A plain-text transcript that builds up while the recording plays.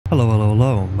Hello, hello,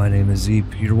 hello. My name is Zeep.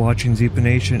 You're watching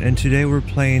ZeepANation, and today we're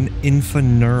playing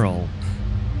Infineural.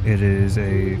 It is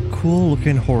a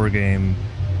cool-looking horror game,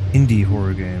 indie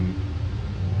horror game.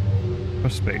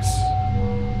 Press space.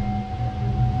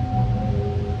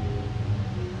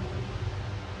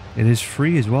 It is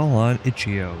free as well on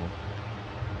itch.io.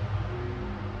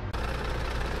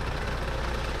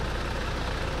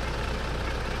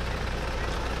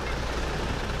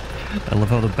 I love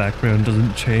how the background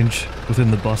doesn't change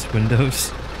within the bus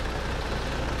windows.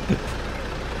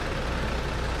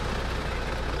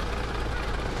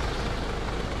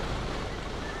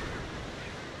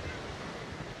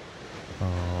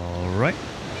 Alright.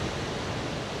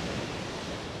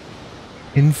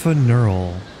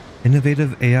 Infineural.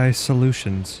 Innovative AI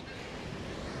solutions.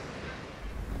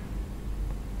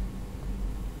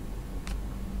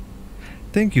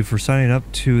 Thank you for signing up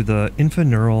to the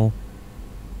Infineural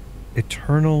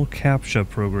Eternal CAPTCHA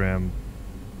program.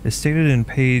 As stated in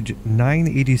page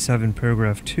 987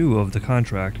 paragraph 2 of the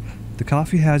contract, the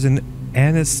coffee has an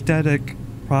anesthetic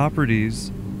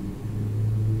properties.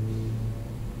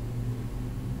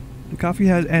 The coffee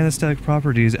has anesthetic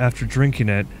properties. After drinking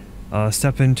it,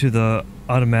 step into the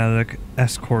automatic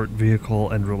escort vehicle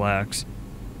and relax.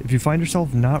 If you find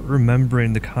yourself not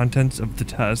remembering the contents of the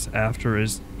test after it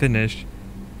is finished,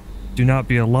 do not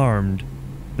be alarmed.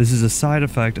 This is a side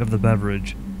effect of the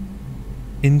beverage.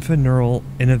 Infineural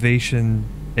Innovation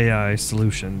AI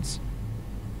Solutions.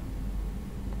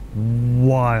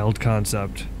 Wild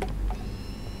concept.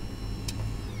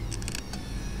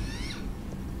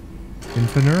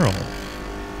 Infineural.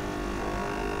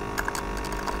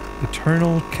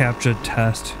 Eternal CAPTCHA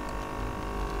Test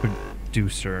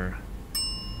Producer.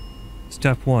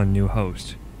 Step 1, new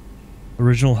host.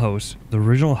 Original host. The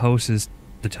original host is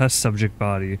the test subject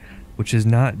body, which is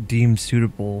not deemed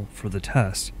suitable for the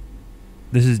test.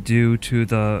 This is due to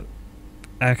the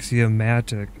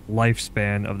axiomatic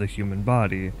lifespan of the human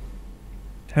body.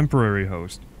 Temporary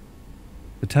host.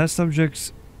 The test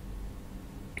subjects...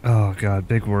 Oh god,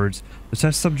 big words. The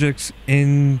test subjects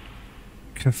in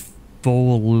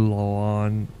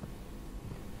Infineural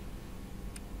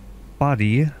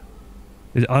body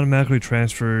is automatically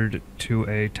transferred to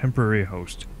a temporary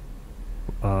host,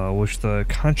 which the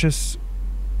conscious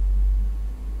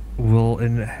will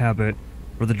inhabit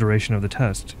for the duration of the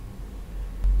test.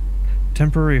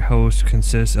 Temporary host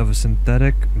consists of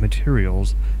synthetic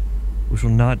materials which will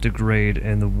not degrade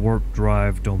in the warp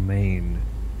drive domain.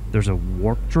 There's a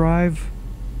warp drive?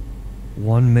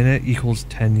 1 minute equals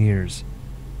 10 years.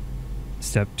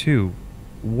 Step 2.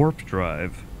 Warp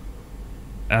drive.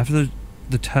 After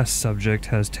the test subject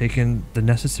has taken the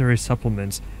necessary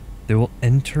supplements, they will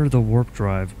enter the warp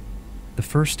drive. The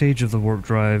first stage of the warp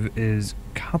drive is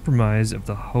compromise of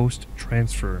the host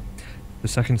transfer. The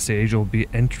second stage will be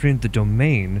entering the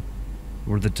domain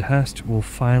where the test will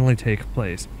finally take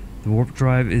place. The warp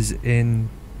drive is an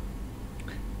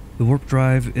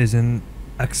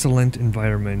excellent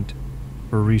environment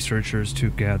for researchers to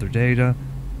gather data.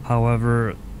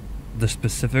 However, the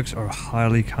specifics are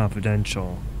highly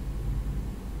confidential.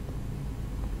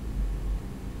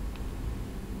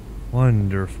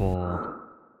 Wonderful.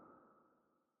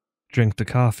 Drink the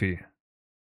coffee.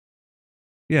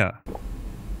 Yeah.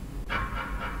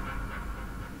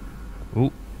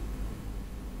 Oh.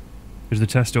 Is the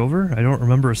test over? I don't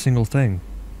remember a single thing.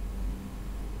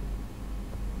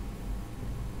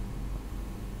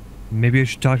 Maybe I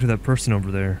should talk to that person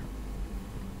over there.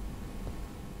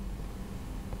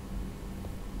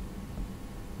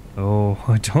 Oh,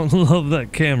 I don't love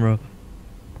that camera.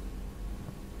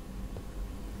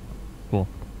 Cool.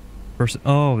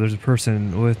 Oh, there's a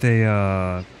person with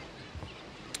a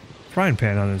frying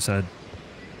pan on his head.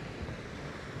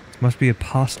 Must be a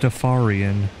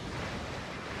pastafarian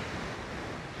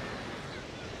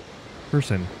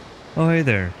person. Oh, hey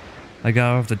there. I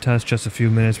got off the test just a few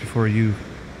minutes before you.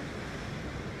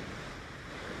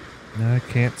 I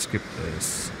can't skip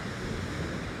this.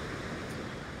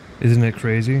 Isn't it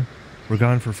crazy? We're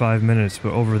gone for 5 minutes,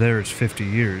 but over there it's 50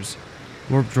 years.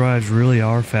 Warp drives really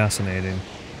are fascinating.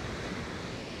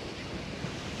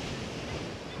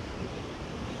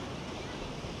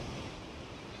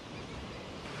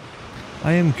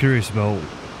 I am curious about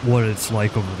what it's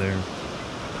like over there.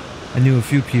 I knew a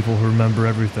few people who remember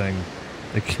everything.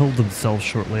 They killed themselves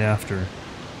shortly after.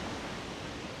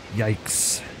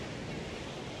 Yikes.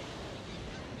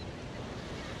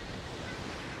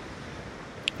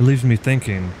 It leaves me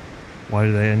thinking, why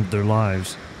did they end their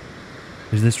lives?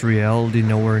 Is this reality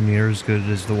nowhere near as good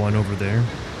as the one over there?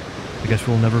 I guess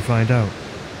we'll never find out.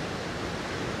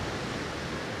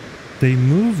 They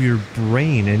move your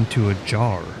brain into a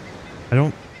jar. I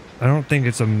don't I don't think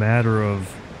it's a matter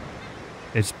of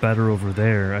it's better over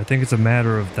there. I think it's a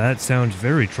matter of that sounds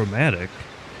very traumatic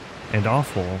and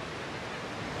awful.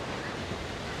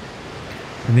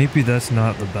 And maybe that's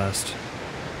not the best.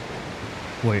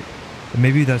 Wait,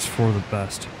 maybe that's for the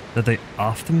best. That they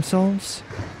off themselves?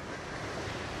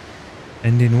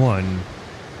 Ending 1.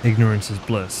 Ignorance is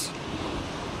bliss.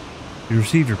 You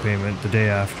receive your payment the day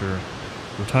after.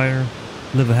 Retire,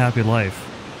 live a happy life.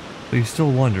 But you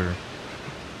still wonder,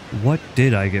 what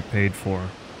did I get paid for?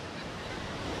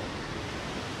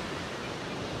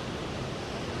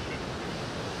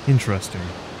 Interesting.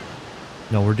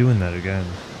 No, we're doing that again.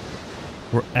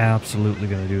 We're absolutely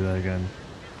gonna do that again.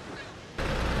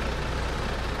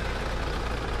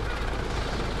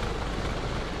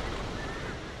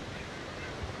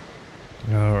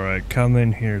 Alright, come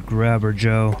in here, grab her,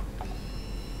 Joe.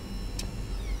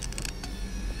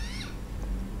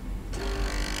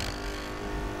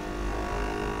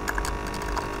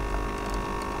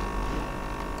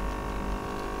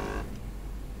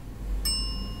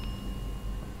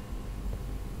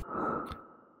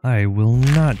 I will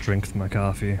not drink my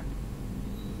coffee.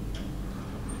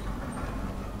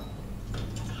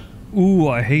 Ooh,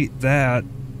 I hate that.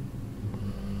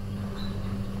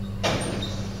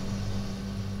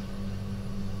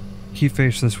 Keep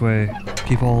face this way.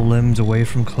 Keep all limbs away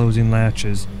from closing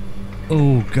latches.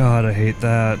 Oh god, I hate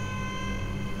that.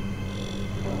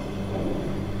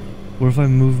 What if I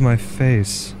move my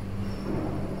face?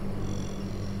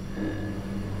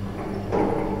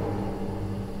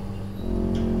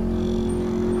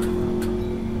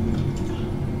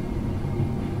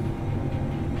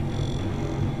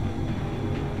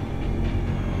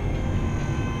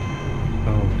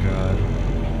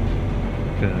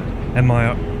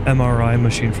 MRI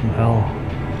machine from hell.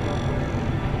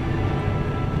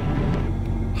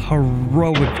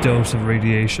 Heroic dose of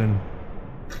radiation.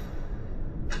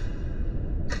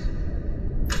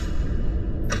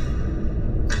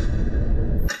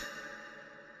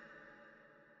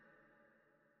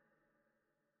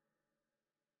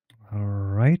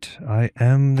 Alright, I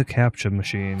am the CAPTCHA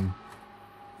machine.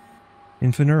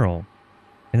 Infineural.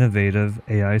 Innovative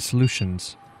AI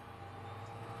solutions.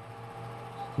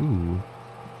 Ooh.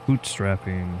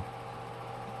 Bootstrapping.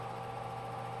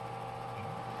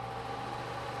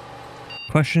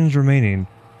 Questions remaining.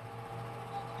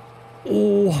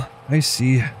 Oh, I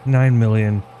see. 9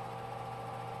 million.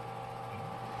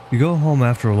 You go home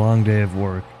after a long day of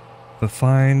work, but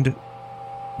find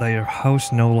that your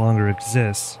house no longer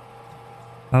exists.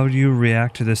 How do you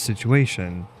react to this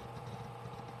situation?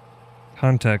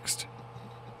 Context.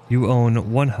 You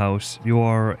own one house. You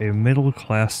are a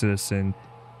middle-class citizen.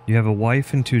 You have a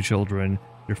wife and 2 children.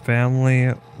 Your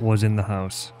family was in the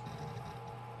house.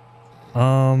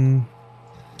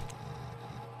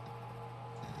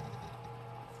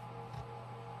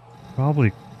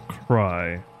 Probably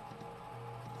cry.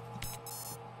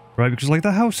 Right, because like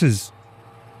the house is...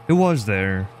 It was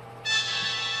there.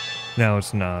 Now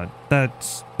it's not.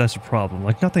 That's a problem.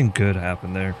 Like nothing good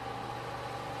happened there.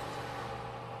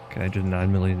 Okay, I did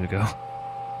 9 million ago.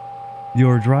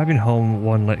 You're driving home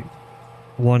one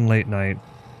late night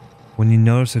when you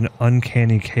notice an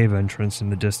uncanny cave entrance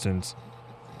in the distance.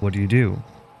 What do?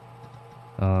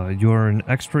 You're an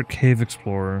expert cave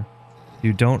explorer.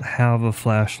 You don't have a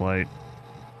flashlight.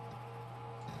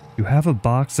 You have a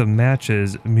box of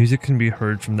matches. Music can be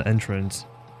heard from the entrance.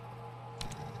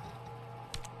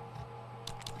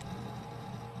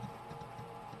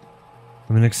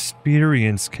 I'm an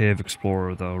experienced cave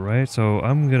explorer though, right? So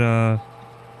I'm gonna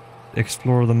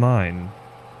explore the mine.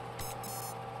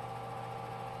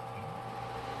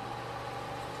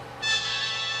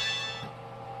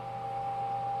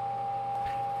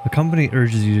 The company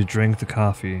urges you to drink the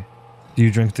coffee. Do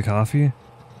you drink the coffee?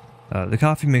 The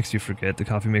coffee makes you forget. The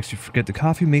coffee makes you forget. The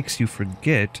coffee makes you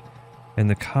forget. And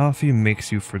the coffee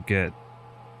makes you forget.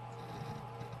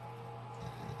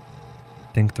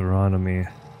 Think they're on to me.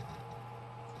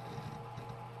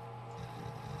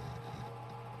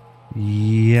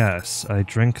 Yes, I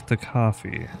drink the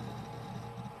coffee.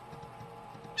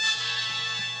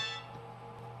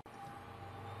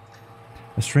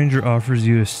 A stranger offers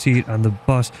you a seat on the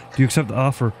bus. Do you accept the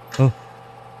offer?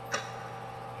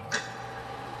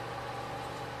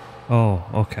 Oh,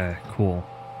 okay, cool.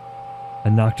 I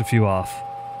knocked a few off.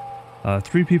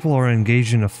 3 people are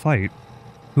engaged in a fight.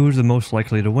 Who is the most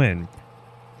likely to win?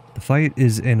 The fight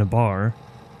is in a bar.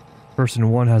 Person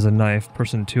 1 has a knife.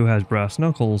 Person 2 has brass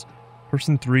knuckles.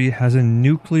 Person 3 has a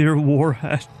nuclear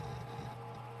warhead.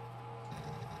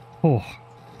 Oh,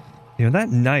 you know that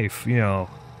knife. You know,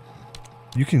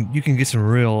 you can get some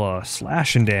real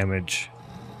slashing damage.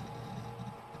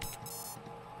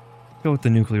 Go with the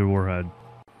nuclear warhead.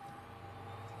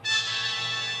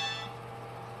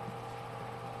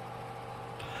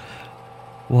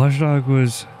 Watchdog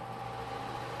was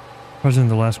present in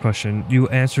the last question. You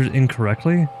answered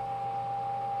incorrectly?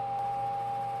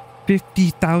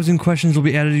 50,000 questions will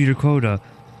be added to your quota.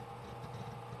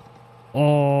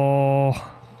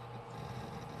 Oh.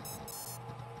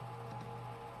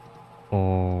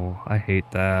 Oh, I hate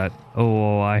that.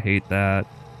 Oh, I hate that.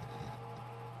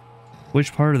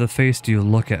 Which part of the face do you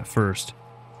look at first?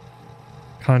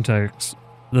 Context.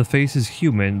 The face is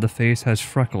human. The face has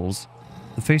freckles.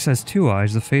 The face has 2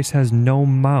 eyes. The face has no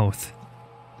mouth.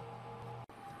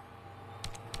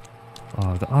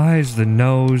 Oh, the eyes, the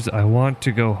nose. I want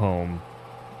to go home.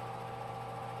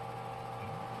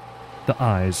 The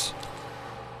eyes.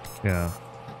 Yeah.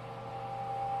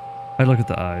 I look at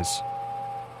the eyes.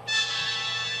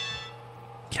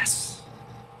 Yes.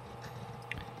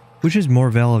 Which is more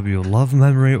valuable, love,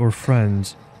 memory, or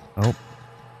friends? Oh.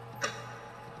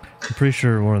 I'm pretty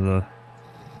sure one of the...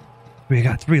 We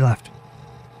got 3 left.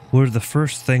 What is the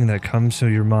first thing that comes to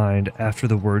your mind after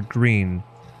the word green?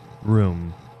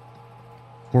 Room.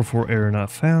 4-4 error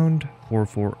not found.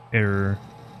 4-4 error.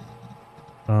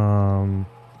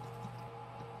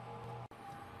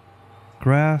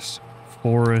 Grass,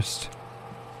 forest,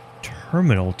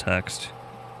 terminal text.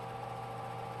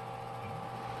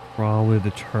 Probably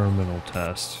the terminal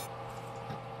test.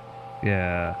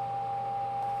 Yeah.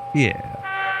 Yeah.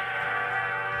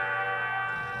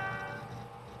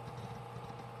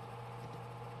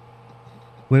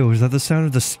 Wait, was that the sound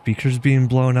of the speakers being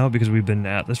blown out because we've been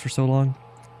at this for so long?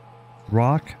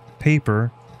 Rock,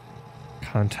 paper,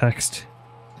 context,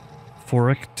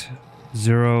 forked,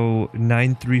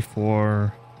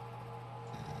 0934.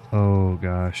 Oh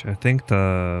gosh, I think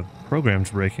the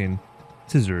program's breaking.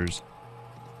 Scissors.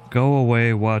 Go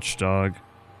away, watchdog.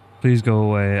 Please go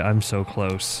away, I'm so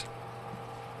close.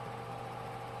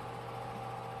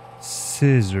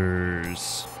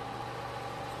 Scissors.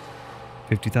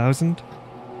 50,000?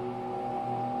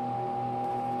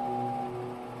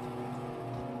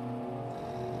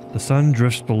 The sun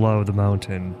drifts below the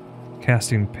mountain,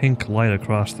 casting pink light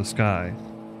across the sky.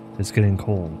 It's getting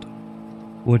cold.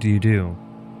 What do you do?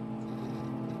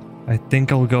 I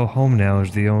think I'll go home now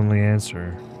is the only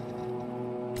answer.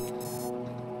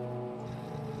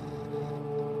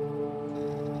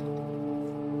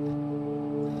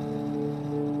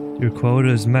 Your quota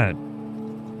is met.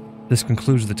 This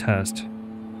concludes the test.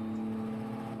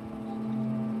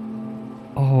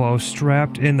 Oh, I was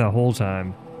strapped in the whole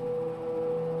time.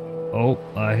 Oh,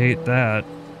 I hate that.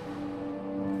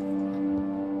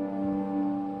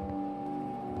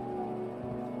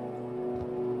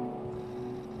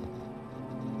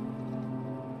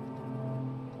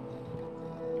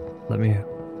 Let me...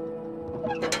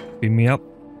 beam me up.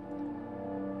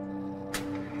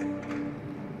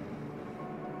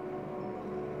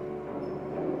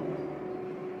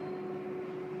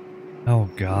 Oh,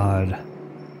 God.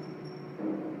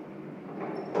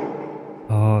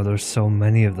 Oh, there's so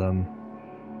many of them.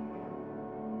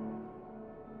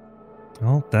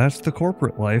 Well, that's the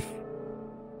corporate life.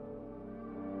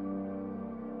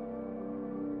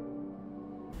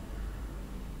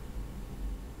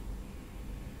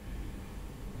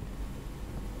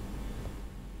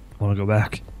 I want to go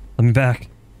back. Let me back.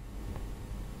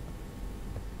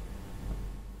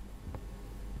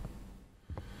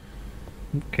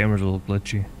 Camera's a little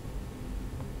glitchy.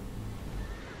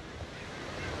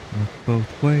 Look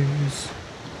both ways.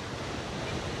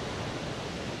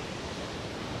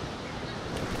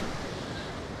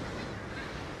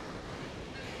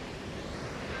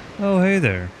 Oh, hey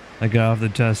there. I got off the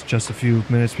test just a few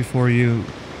minutes before you...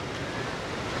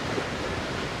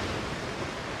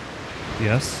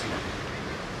 Yes?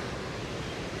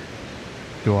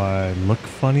 Do I look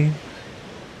funny?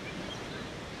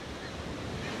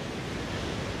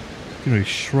 Gonna be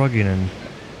shrugging and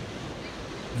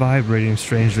vibrating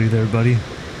strangely there, buddy.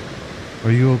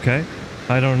 Are you okay?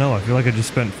 I don't know. I feel like I just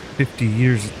spent 50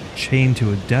 years chained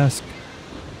to a desk.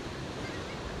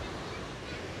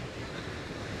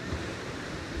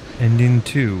 Ending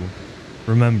 2.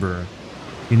 Remember,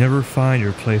 you never find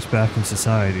your place back in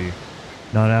society.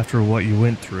 Not after what you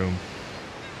went through.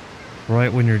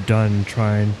 Right when you're done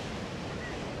tying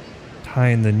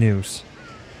the noose,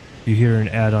 you hear an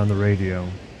ad on the radio.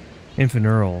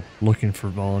 Infineural, looking for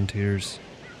volunteers.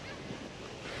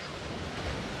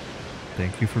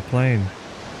 Thank you for playing.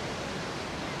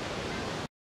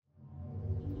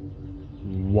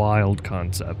 Wild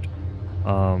concept.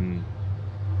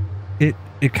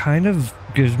 It kind of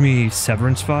gives me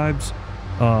Severance vibes.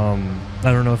 I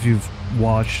don't know if you've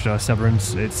watched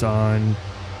Severance. It's on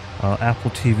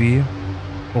Apple TV,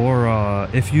 or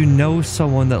if you know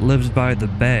someone that lives by the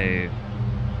bay,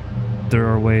 there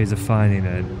are ways of finding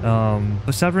it.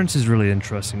 But Severance is really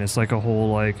interesting. It's like a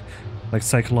whole like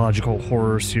psychological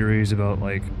horror series about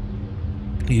like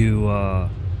you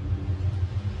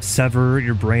sever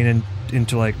your brain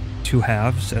into like two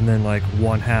halves, and then like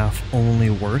one half only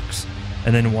works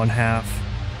and then one half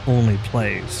only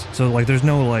plays. So like there's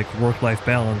no like work-life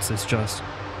balance, it's just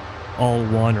all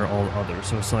one or all other.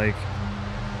 So it's like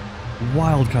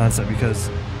wild concept, because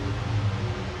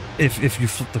if you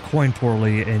flip the coin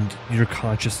poorly and your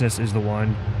consciousness is the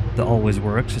one that always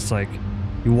works, it's like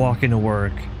you walk into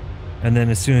work and then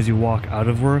as soon as you walk out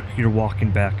of work, you're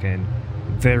walking back in.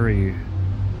 Very,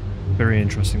 very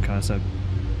interesting concept.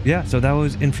 Yeah, so that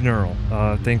was Infineural.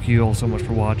 Thank you all so much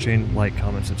for watching. Like,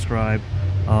 comment, subscribe.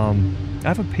 I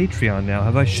have a Patreon now.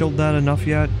 Have I showed that enough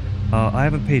yet? I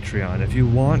have a Patreon. If you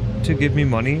want to give me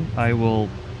money, I will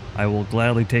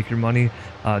gladly take your money.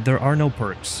 There are no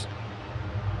perks.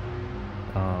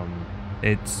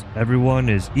 It's everyone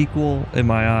is equal in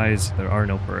my eyes. There are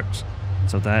no perks.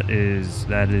 So that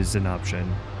is an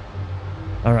option.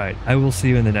 All right, I will see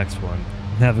you in the next one.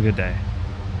 Have a good day.